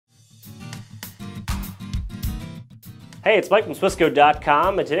Hey, it's Mike from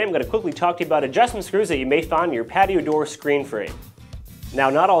SWISCO.com, and today I'm going to quickly talk to you about adjustment screws that you may find in your patio door screen frame. Now,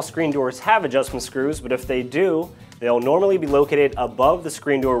 not all screen doors have adjustment screws, but if they do, they'll normally be located above the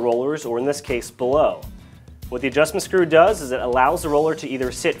screen door rollers, or in this case, below. What the adjustment screw does is it allows the roller to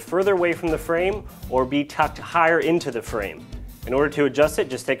either sit further away from the frame or be tucked higher into the frame. In order to adjust it,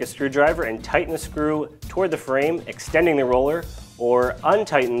 just take a screwdriver and tighten the screw toward the frame, extending the roller, or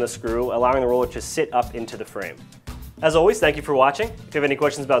untighten the screw, allowing the roller to sit up into the frame. As always, thank you for watching. If you have any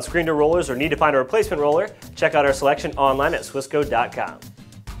questions about screen door rollers or need to find a replacement roller, check out our selection online at SWISCO.com.